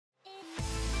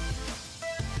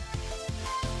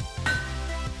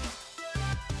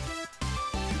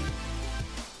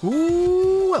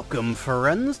Ooh, welcome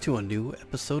friends to a new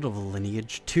episode of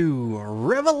Lineage II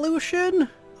Revolution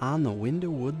on the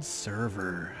Windowwood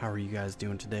server. How are you guys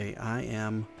doing today? I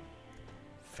am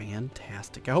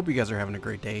fantastic. I hope you guys are having a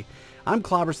great day. I'm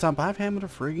Stomp. I'm having a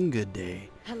friggin' good day.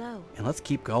 Hello. And let's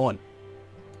keep going.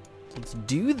 Let's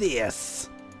do this.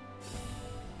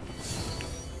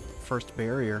 First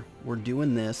barrier. We're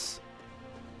doing this.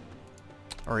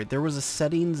 Alright, there was a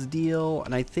settings deal,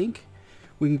 and I think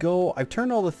we can go. I've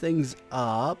turned all the things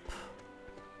up.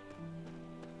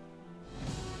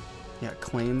 Yeah,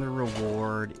 claim the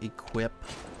reward, equip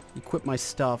my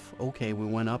stuff. Okay, we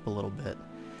went up a little bit.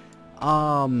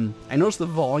 I noticed the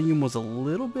volume was a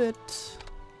little bit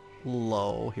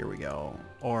low. Here we go.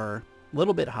 Or a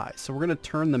little bit high. So we're going to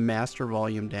turn the master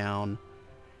volume down,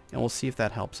 and we'll see if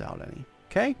that helps out any.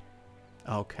 Okay?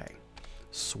 Okay.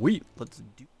 Sweet. Let's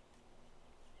do...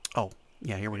 Oh,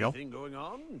 yeah, here we go. Anything going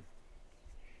on?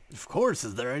 Of course,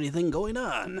 is there anything going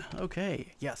on?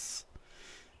 Okay, yes.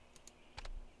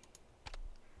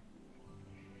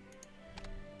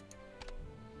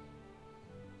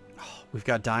 Oh, we've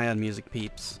got die on music,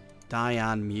 peeps. Die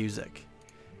on music.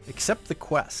 Accept the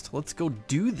quest. Let's go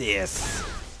do this.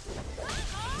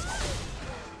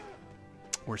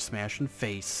 We're smashing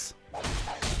face.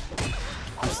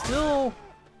 I'm still...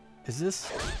 Is this...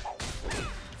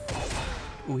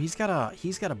 Ooh, he's got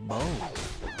a bow.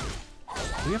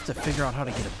 We have to figure out how to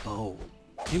get a bow.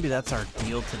 Maybe that's our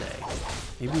deal today.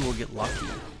 Maybe we'll get lucky.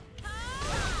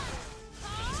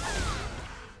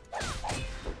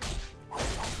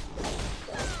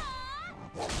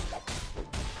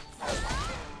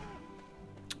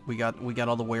 We got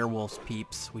all the werewolves,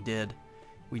 peeps. We did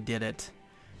it.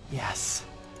 Yes.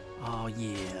 Oh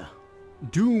yeah.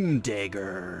 Doom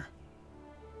Dagger.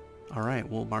 All right,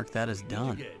 we'll mark that as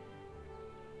done.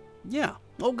 Yeah.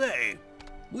 Okay.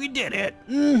 We did it!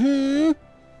 Mm-hmm!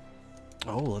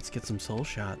 Oh, let's get some soul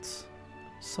shots.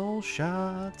 Soul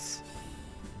shots.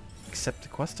 Accept the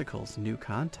questicles. New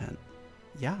content.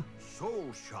 Yeah.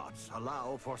 Soul shots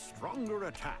allow for stronger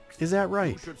attacks. Is that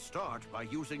right? You should start by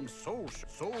using soul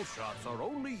shots. Soul shots are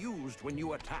only used when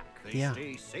you attack. They yeah.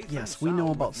 Stay safe yes, and we know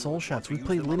sound about soul shots. We've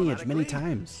played Lineage many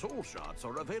times. Soul shots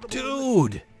are available.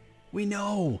 Dude! We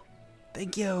know.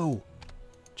 Thank you.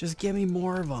 Just give me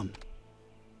more of them.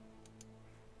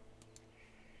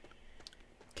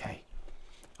 Okay.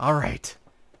 Alright.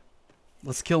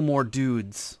 Let's kill more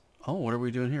dudes. Oh, what are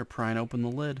we doing here? Prying open the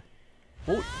lid.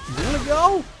 Oh, you wanna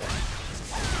go?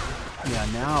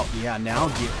 Yeah, now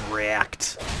get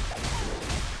wrecked.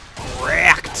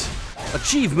 Wrecked!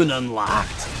 Achievement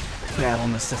unlocked. Battle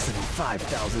necessity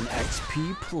 5,000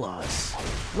 XP plus.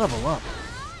 Level up.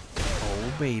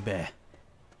 Oh, baby.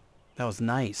 That was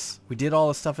nice. We did all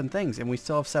the stuff and things, and we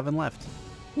still have 7 left.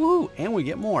 Woohoo! And we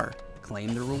get more.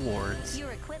 Claim the rewards.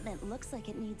 Your equipment looks like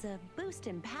it needs a boost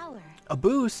in power. A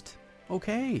boost?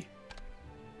 Okay.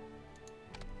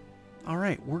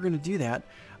 Alright, we're gonna do that.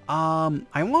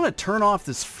 I want to turn off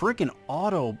this freaking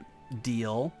auto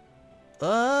deal.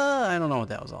 I don't know what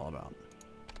that was all about.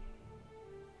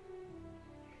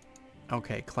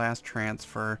 Okay, class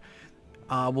transfer.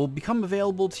 Will become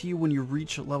available to you when you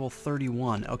reach level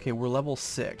 31. Okay, we're level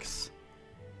 6.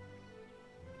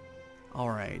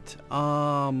 Alright,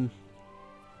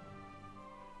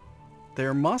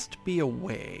 there must be a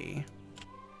way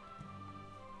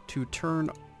to turn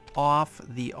off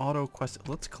the auto quest.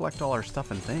 Let's collect all our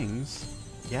stuff and things.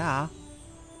 Yeah.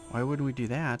 Why wouldn't we do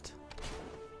that?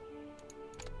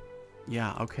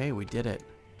 Yeah, okay, we did it.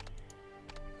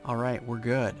 Alright, we're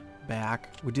good.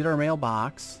 Back. We did our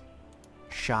mailbox.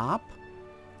 Shop.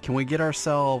 Can we get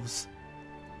ourselves...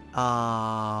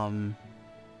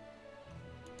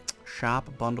 Shop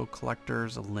bundle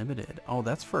collectors limited. Oh,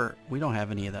 that's for... We don't have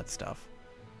any of that stuff.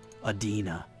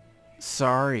 Adina.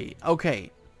 Sorry. Okay.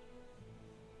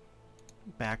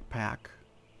 Backpack.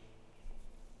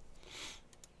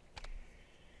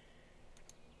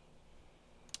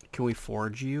 Can we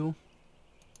forge you?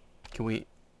 Can we...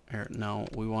 No,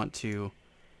 we want to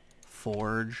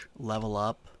forge, level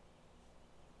up.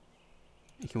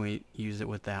 Can we use it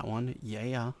with that one?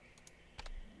 Yeah.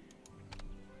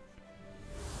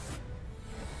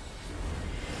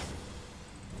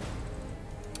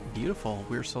 Beautiful.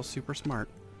 We're so super smart.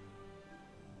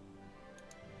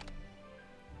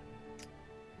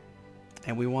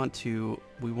 And we want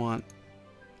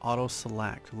auto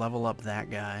select, level up that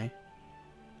guy.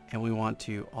 And we want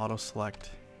to auto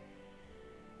select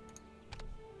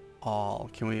all.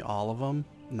 Can we all of them?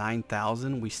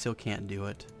 9,000? We still can't do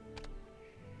it.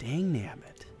 Dang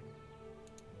nabbit.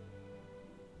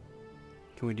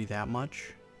 Can we do that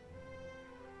much?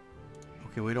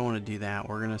 Okay, we don't want to do that.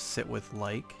 We're going to sit with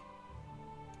like.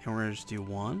 And we're going to just do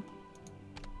 1.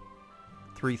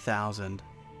 3,000.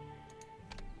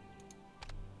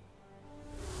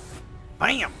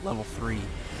 Bam! Level 3.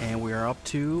 And we are up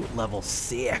to level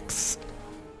 6.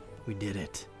 We did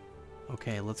it.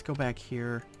 Okay, let's go back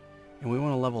here. And we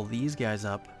want to level these guys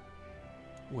up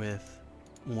with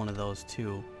one of those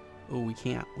too. Oh, we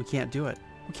can't. We can't do it.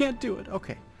 We can't do it.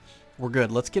 Okay. We're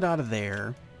good. Let's get out of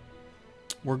there.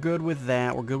 We're good with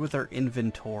that. We're good with our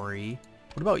inventory.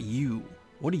 What about you?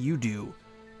 What do you do?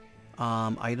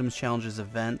 Items, challenges,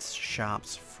 events,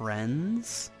 shops,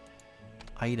 friends.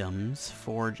 Items,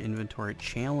 forge, inventory,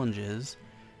 challenges,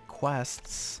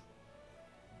 quests.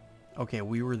 Okay,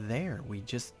 we were there. We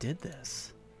just did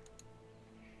this.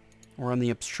 We're on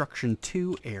the obstruction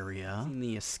 2 area.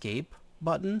 The escape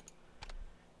button.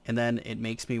 And then it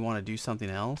makes me want to do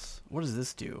something else. What does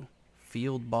this do?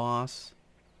 Field boss.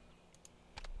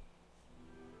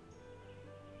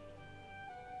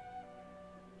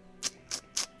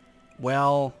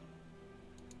 Well,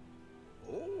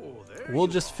 we'll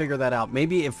just figure that out.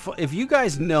 Maybe if you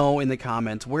guys know in the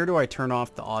comments, where do I turn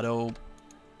off the auto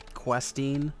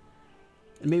questing?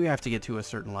 And maybe I have to get to a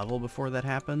certain level before that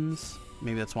happens.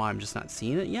 Maybe that's why I'm just not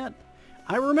seeing it yet.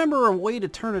 I remember a way to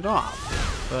turn it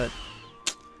off, but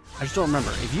I just don't remember.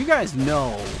 If you guys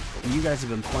know, and you guys have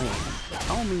been playing,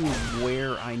 tell me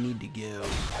where I need to go.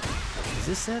 Is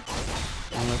this it?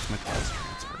 Oh, that's my quest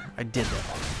transfer. I did that.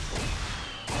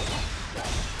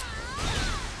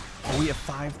 Oh, we have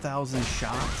 5,000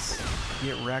 shots.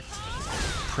 Get wrecked.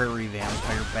 Prairie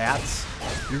vampire bats.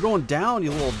 You're going down,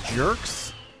 you little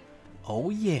jerks. Oh,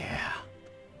 yeah.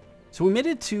 So we made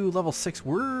it to level 6.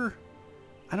 I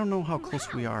don't know how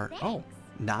close we are. Oh,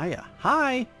 Naya.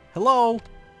 Hi. Hello.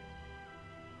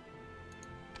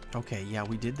 Okay, yeah,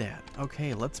 we did that.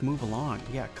 Okay, let's move along.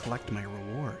 Yeah, collect my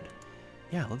reward.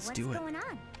 Yeah, let's do it. What's going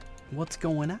on? What's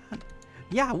going on?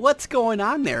 Yeah, what's going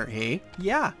on there, hey?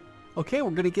 Yeah. Okay,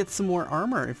 we're gonna get some more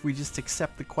armor if we just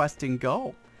accept the quest and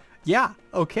go. Yeah,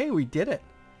 okay, we did it.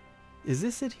 Is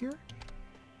this it here?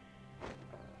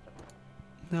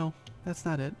 No, that's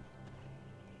not it.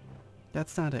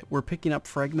 That's not it. We're picking up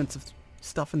fragments of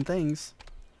stuff and things.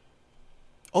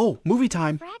 Oh, movie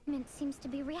time. Fragment seems to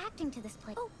be reacting to this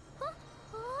place.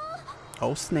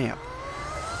 Oh, snap.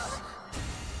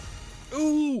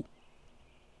 Ooh!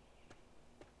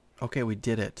 Okay, we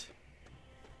did it.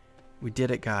 We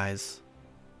did it, guys.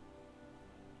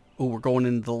 Oh, we're going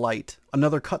into the light.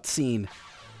 Another cutscene.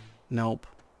 Nope.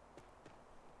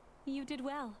 You did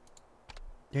well.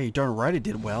 Yeah, you darn right I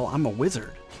did well. I'm a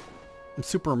wizard. I'm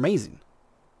super amazing.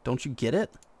 Don't you get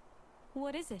it?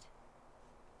 What is it?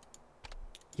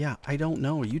 Yeah, I don't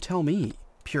know. You tell me.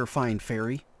 Purifying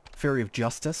fairy. Fairy of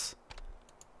justice.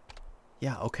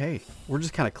 Yeah, okay. We're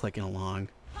just kind of clicking along.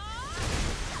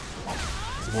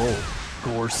 Whoa.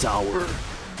 Gore sour.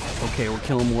 Okay, we're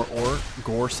killing more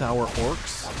gore sour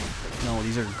orcs. No,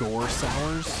 these are gore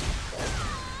sours.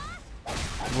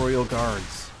 Royal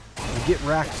guards. Get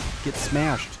wrecked. Get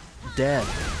smashed. Dead.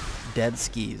 Dead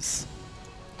skis.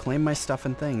 Claim my stuff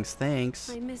and things. Thanks.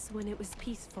 I miss when it was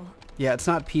peaceful. Yeah, it's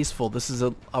not peaceful. This is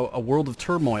a world of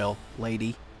turmoil,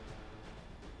 lady.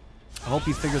 I hope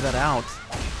you figure that out.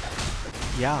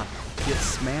 Yeah, get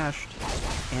smashed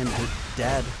and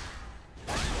dead.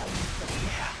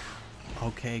 Yeah.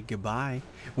 Okay, goodbye.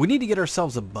 We need to get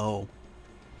ourselves a bow.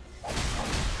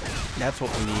 That's what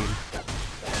we need.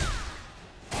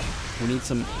 We need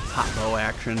some hot bow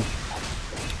action.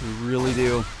 We really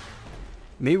do.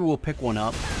 Maybe we'll pick one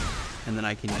up, and then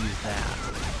I can use that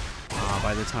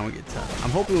by the time we get to... I'm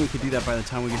hoping we could do that by the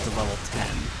time we get to level 10.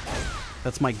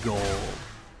 That's my goal.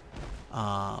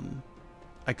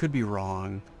 I could be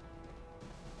wrong.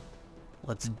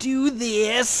 Let's do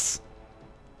this!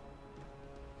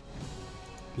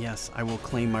 Yes, I will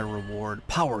claim my reward.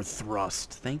 Power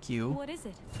thrust. Thank you. What is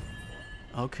it?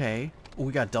 Okay. Oh,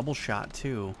 we got double shot,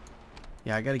 too.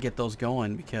 Yeah, I gotta get those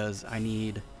going because I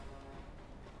need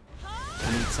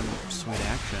some sweet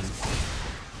action.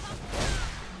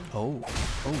 Oh,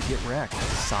 get wrecked,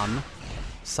 son.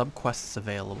 Subquests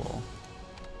available.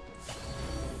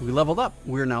 We leveled up.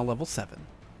 We're now level 7.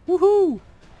 Woohoo!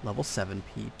 Level 7,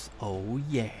 peeps. Oh,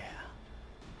 yeah.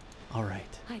 All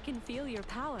right. I can feel your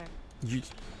power.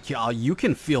 You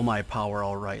can feel my power,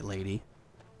 all right, lady.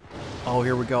 Oh,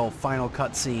 here we go. Final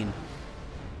cutscene.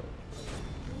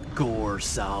 Gore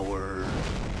sour.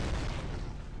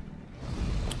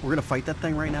 We're gonna fight that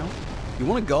thing right now. You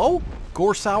want to go?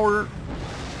 Gore sour.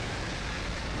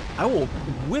 I will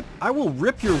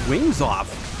rip your wings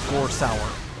off, Gore sour.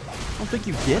 I don't think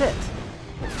you get it.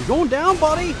 You're going down,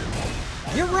 buddy.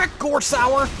 Get wrecked, Gore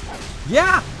sour.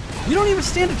 Yeah! You don't even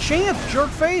stand a chance, jerk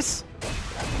face!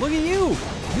 Look at you!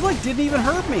 You, like, didn't even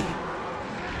hurt me!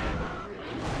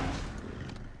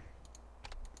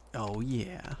 Oh,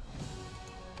 yeah.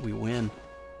 We win.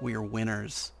 We are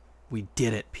winners. We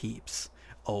did it, peeps.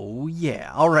 Oh,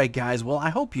 yeah. Alright, guys. Well, I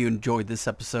hope you enjoyed this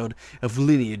episode of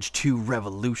Lineage II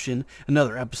Revolution.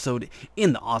 Another episode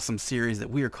in the awesome series that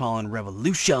we are calling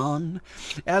Revolution.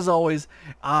 As always,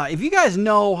 if you guys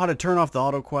know how to turn off the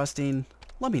auto-questing,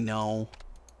 let me know.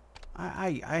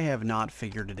 I have not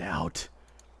figured it out.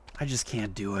 I just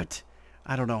can't do it.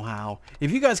 I don't know how.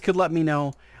 If you guys could let me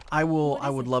know, I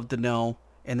would love to know,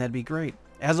 and that'd be great.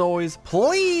 As always,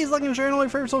 please like and share on all your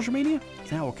favorite social media,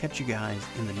 and I will catch you guys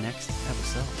in the next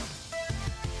episode.